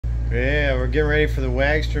Yeah, we're getting ready for the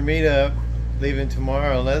Waggster Meetup. Leaving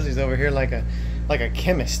tomorrow. Leslie's over here like a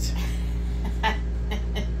chemist,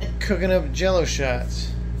 cooking up Jello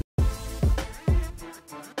shots.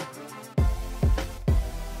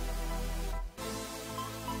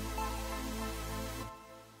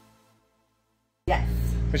 Yes.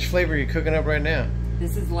 Which flavor are you cooking up right now?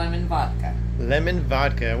 This is lemon vodka. Lemon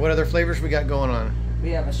vodka. What other flavors we got going on?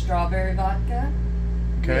 We have a strawberry vodka.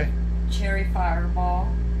 Okay. Cherry fireball,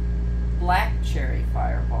 black cherry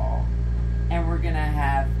fireball, and we're gonna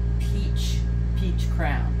have peach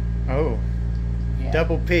crown. Oh. Yeah.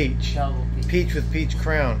 Double peach. Double peach. Peach with peach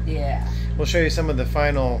crown. Yeah. We'll show you some of the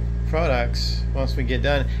final products once we get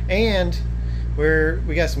done. And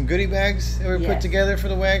we got some goodie bags that we put together for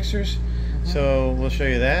the Waggsters. So we'll show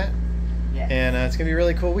you that. Yeah. And it's going to be a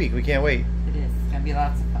really cool week. We can't wait. It is. It's going to be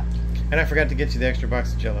lots of fun. And I forgot to get you the extra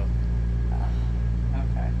box of Jello.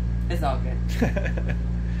 Okay. It's all good.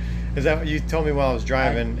 Is that what you told me while I was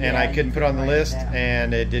driving? And I couldn't put it on the list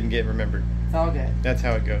and it didn't get remembered. It's all good. That's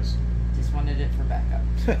how it goes. Just wanted it for backup.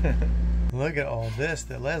 Look at all this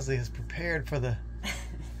that Leslie has prepared for the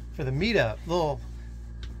meetup. Little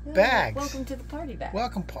bags. Welcome to the party bag.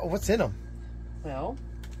 Welcome. What's in them? Well,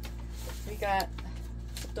 we got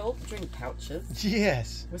adult drink pouches.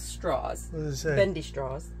 Yes. With straws. What does it say? Bendy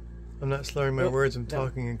straws. I'm not slurring my words. I'm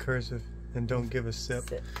talking in cursive. And don't give a sip.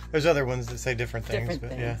 There's other ones that say different things,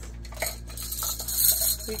 yeah.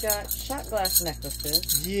 We got shot glass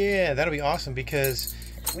necklaces. Yeah, that'll be awesome because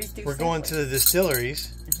we're going to the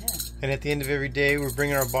distilleries. And at the end of every day, we're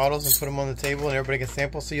bringing our bottles and put them on the table, and everybody can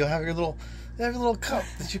sample. So you'll have your little cup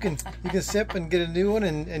that you can sip and get a new one,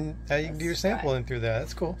 and you can do your sampling through that.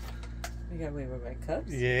 That's cool. We got Wayward white cups.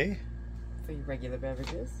 Yay! For your regular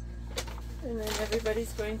beverages, and then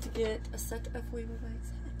everybody's going to get a set of Wayward white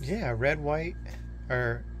hats. Yeah, red, white,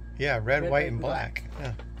 white, and black.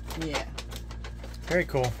 Yeah. Very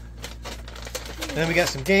cool. And then we got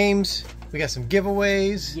some games. We got some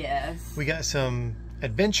giveaways. Yes. We got some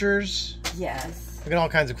adventures. Yes. We got all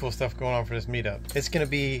kinds of cool stuff going on for this meetup. It's going to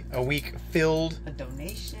be a week filled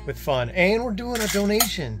with fun. And we're doing a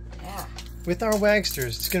donation. Yeah. With our Waggsters.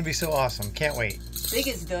 It's going to be so awesome. Can't wait.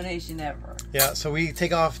 Biggest donation ever. Yeah, so we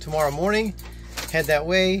take off tomorrow morning. Head that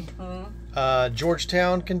way.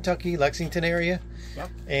 Georgetown, Kentucky, Lexington area. Yep.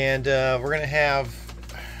 And we're going to have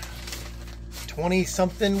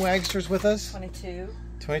 20-something Waggsters with us. 22.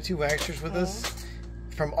 22 Waggsters with us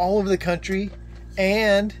from all over the country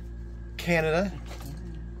and Canada.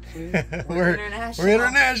 We're international. We're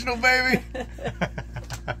international, baby.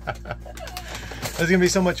 It's going to be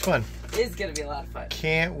so much fun. It's going to be a lot of fun.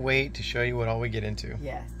 Can't wait to show you what all we get into.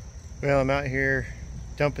 Yes. Well, I'm out here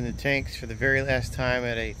dumping the tanks for the very last time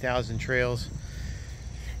at a Thousand Trails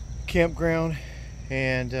campground,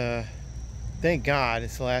 and thank God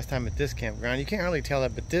it's the last time at this campground. You can't hardly tell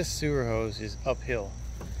that, but this sewer hose is uphill.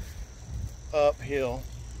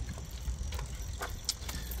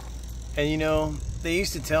 And you know, they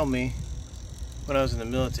used to tell me when I was in the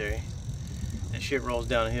military that shit rolls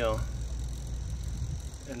downhill,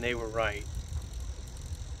 and they were right.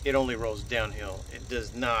 It only rolls downhill. It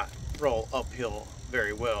does not roll uphill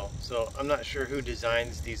very well. So I'm not sure who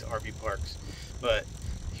designs these RV parks, but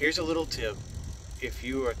here's a little tip. If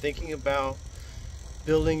you are thinking about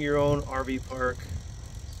building your own RV park,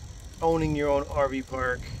 owning your own RV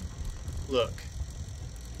park, look,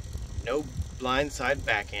 no blindside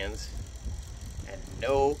back ends and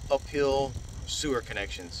no uphill sewer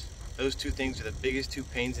connections. Those two things are the biggest two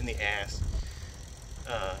pains in the ass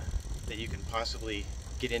that you can possibly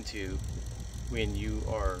get into when you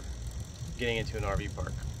are getting into an RV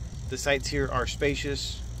park. The sites here are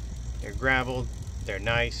spacious, they're graveled, they're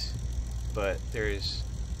nice, but there's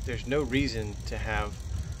no reason to have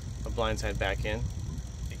a blindside back end,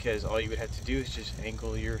 because all you would have to do is just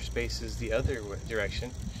angle your spaces the other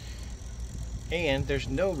direction, and there's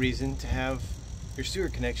no reason to have your sewer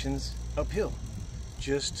connections uphill.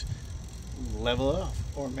 Just level off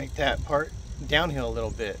or make that part downhill a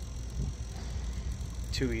little bit.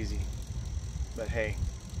 Too easy. But hey,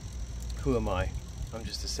 who am I? I'm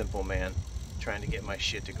just a simple man trying to get my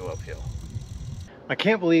shit to go uphill. I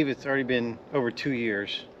can't believe it's already been over 2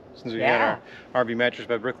 years since we had our RV mattress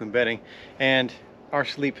by Brooklyn Bedding, and our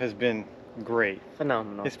sleep has been great.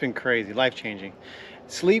 Phenomenal. It's been crazy, life-changing.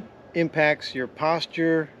 Sleep impacts your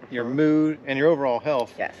posture, your mood, and your overall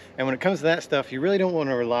health. Yes. And when it comes to that stuff, you really don't want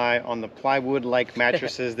to rely on the plywood-like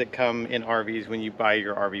mattresses that come in RVs when you buy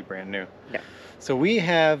your RV brand new. Yeah. So we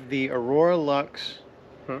have the Aurora Luxe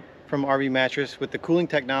from RV Mattress with the cooling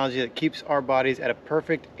technology that keeps our bodies at a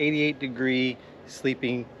perfect 88-degree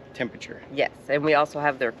sleeping temperature. Yes, and we also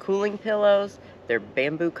have their cooling pillows, their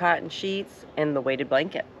bamboo cotton sheets and the weighted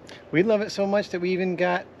blanket. We love it so much that we even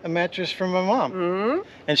got a mattress from my mom. Mm-hmm.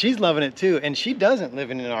 And she's loving it too. And she doesn't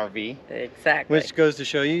live in an RV. Exactly. Which goes to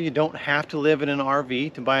show you, you don't have to live in an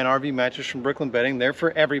RV to buy an RV mattress from Brooklyn Bedding. They're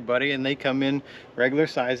for everybody, and they come in regular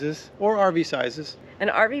sizes or RV sizes. An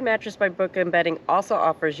RV mattress by Brooklyn Bedding also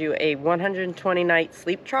offers you a 120-night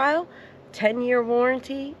sleep trial, 10-year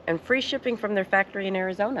warranty, and free shipping from their factory in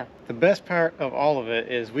Arizona. The best part of all of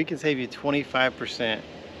it is we can save you 25%.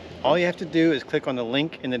 All you have to do is click on the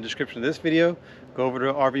link in the description of this video, go over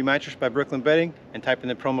to RV Mattress by Brooklyn Bedding, and type in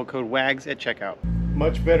the promo code WAGS at checkout.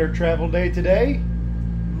 Much better travel day today.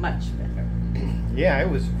 Much better. Yeah, it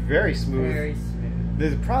was very smooth. Very smooth.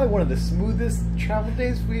 This is probably one of the smoothest travel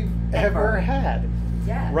days we've ever had.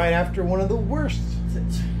 Yeah. Right after one of the worst,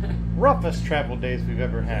 roughest travel days we've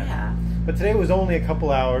ever had. Yeah. But today was only a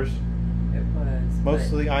couple hours. It was.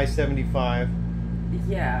 Mostly I-75.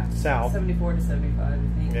 Yeah. South. 74 to 75, I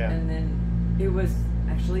think. Yeah. And then it was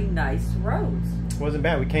actually nice roads. It wasn't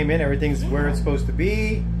bad. We came in, everything's where it's supposed to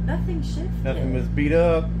be. Nothing shifted. Nothing was beat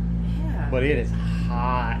up. Yeah. But it is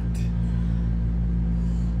hot.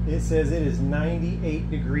 It says it is 98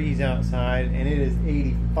 degrees outside and it is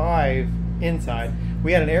 85 inside.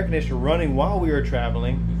 We had an air conditioner running while we were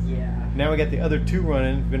traveling. Yeah. Now we got the other two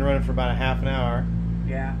running. Been running for about a half an hour.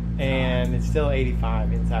 Yeah. And it's still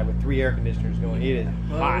 85 inside with 3 air conditioners going. It is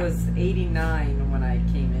hot. It was 89 when I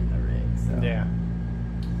came in the rig, so Yeah.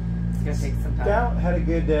 it's gonna take some time. Stout had a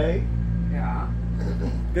good day. Yeah.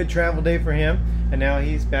 Good travel day for him. And now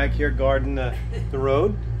he's back here guarding the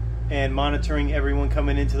road and monitoring everyone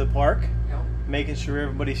coming into the park, Yep. making sure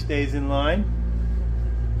everybody stays in line.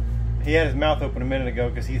 He had his mouth open a minute ago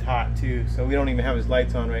because he's hot too, so we don't even have his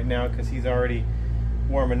lights on right now because he's already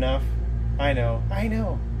warm enough. I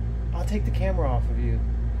know. I'll take the camera off of you.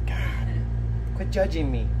 God, quit judging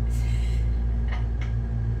me.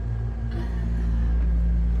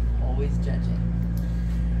 Always judging.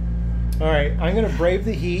 All right, I'm gonna brave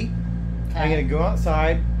the heat. I'm gonna go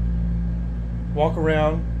outside, walk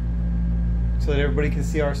around so that everybody can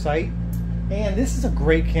see our site. And this is a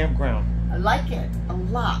great campground. I like it a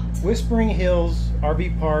lot. Whispering Hills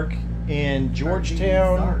RV Park in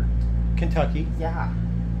Georgetown, Kentucky. Yeah,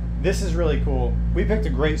 This is really cool. We picked a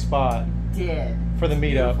great spot did. for the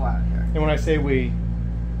meetup. Beautiful out here. And when I say we...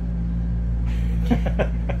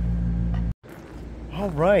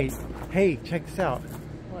 All right. Hey, check this out.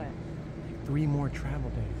 What? 3 more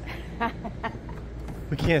travel days.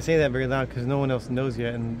 We can't say that very loud because no one else knows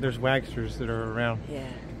yet, and there's Wagsters that are around. Yeah.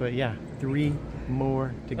 But yeah, 3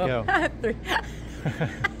 more to go. 3.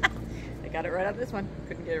 I got it right on this one.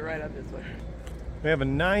 Couldn't get it right on this one. We have a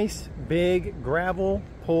nice big gravel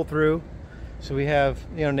pull through. So we have,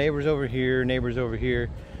 you know, neighbors over here, neighbors over here.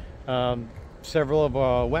 Several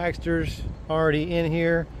of Wagsters already in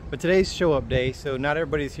here, but today's show up day, so not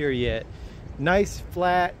everybody's here yet. Nice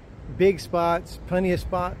flat, big spots, plenty of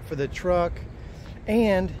spot for the truck,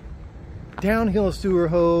 and downhill sewer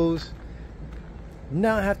hose.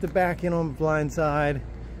 Not have to back in on the blind side.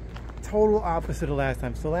 Total opposite of last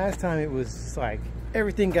time. So last time it was like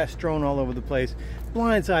everything got strewn all over the place.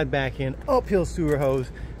 Blind side back in, uphill sewer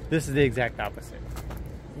hose. This is the exact opposite.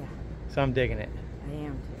 Yeah. So I'm digging it. I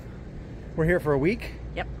am too. We're here for a week.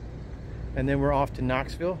 Yep. And then we're off to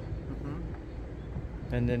Knoxville.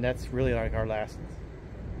 Mm-hmm. And then that's really like our last.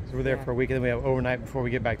 So we're there for a week, and then we have overnight before we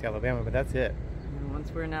get back to Alabama, but that's it. And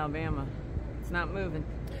once we're in Alabama, it's not moving.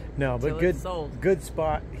 No, but Till it's sold. good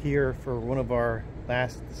spot here for one of our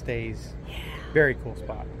last stays. Yeah. Very cool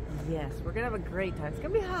spot. Yes, we're gonna have a great time. It's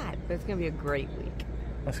gonna be hot, but it's gonna be a great week.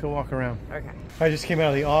 Let's go walk around. Okay. I just came out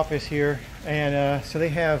of the office here, and so they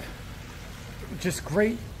have just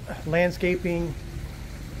great landscaping,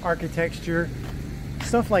 architecture,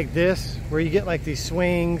 stuff like this, where you get like these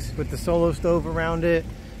swings with the solo stove around it,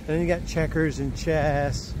 and then you got checkers and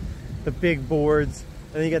chess, the big boards,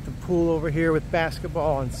 and then you got the pool over here with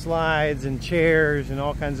basketball and slides and chairs and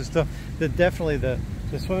all kinds of stuff.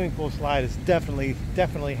 The swimming pool slide is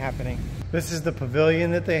definitely happening. This is the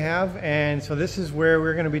pavilion that they have, and so this is where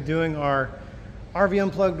we're going to be doing our RV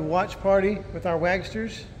Unplugged watch party with our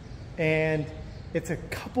Wagsters. And it's a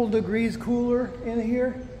couple degrees cooler in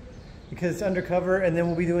here because it's undercover, and then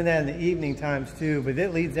we'll be doing that in the evening times too. But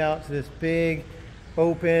it leads out to this big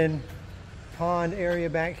open pond area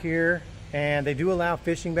back here, and they do allow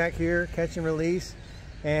fishing back here, catch and release,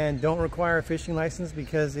 and don't require a fishing license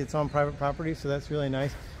because it's on private property, so that's really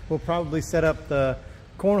nice. We'll probably set up the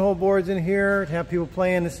cornhole boards in here to have people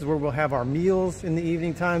playing. This is where we'll have our meals in the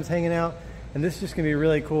evening times hanging out, and this is just gonna be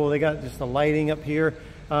really cool. They got just the lighting up here.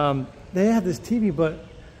 They have this TV, but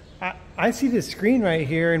I see this screen right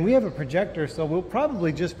here, and we have a projector, so we'll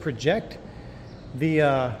probably just project the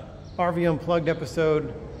RV Unplugged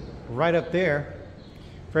episode right up there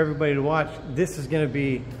for everybody to watch. This is going to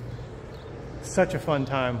be such a fun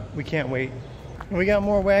time. We can't wait. We got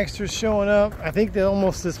more Waggsters showing up. I think that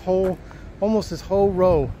almost this whole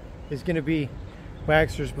row is going to be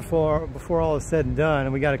Waggsters before all is said and done.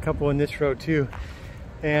 And we got a couple in this row too.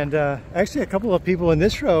 And actually a couple of people in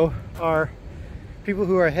this row are people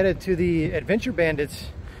who are headed to the Adventure Bandits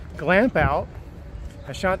glamp out.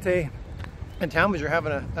 Ashante and Talmadge are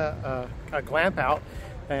having a glamp out,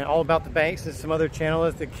 and all about the banks. And some other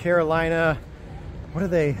channels, the Carolina, what are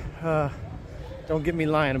they? Don't get me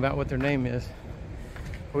lying about what their name is.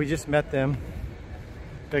 We just met them.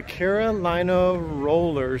 The Carolina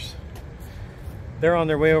Rollers. They're on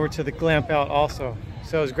their way over to the glamp out also.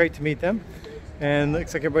 So it was great to meet them. And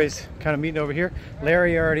looks like everybody's kind of meeting over here.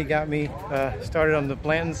 Larry already got me started on the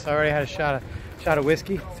Blantons. I already had a shot of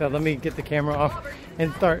whiskey. So let me get the camera off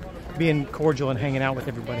and start being cordial and hanging out with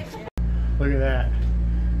everybody. Look at that.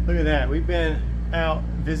 Look at that. We've been out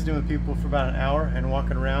visiting with people for about an hour and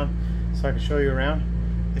walking around so I can show you around.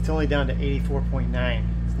 It's only down to 84.9.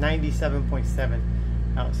 It's 97.7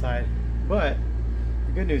 outside. But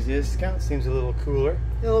the good news is Scout seems a little cooler.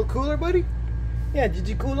 You a little cooler, buddy? Yeah, did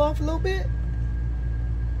you cool off a little bit?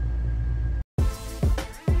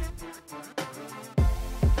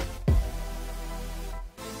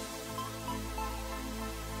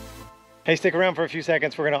 Hey, stick around for a few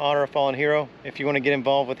seconds. We're going to honor a fallen hero. If you want to get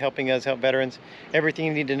involved with helping us help veterans, everything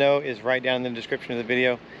you need to know is right down in the description of the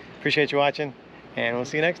video. Appreciate you watching, and we'll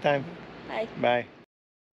see you next time. Bye. Bye.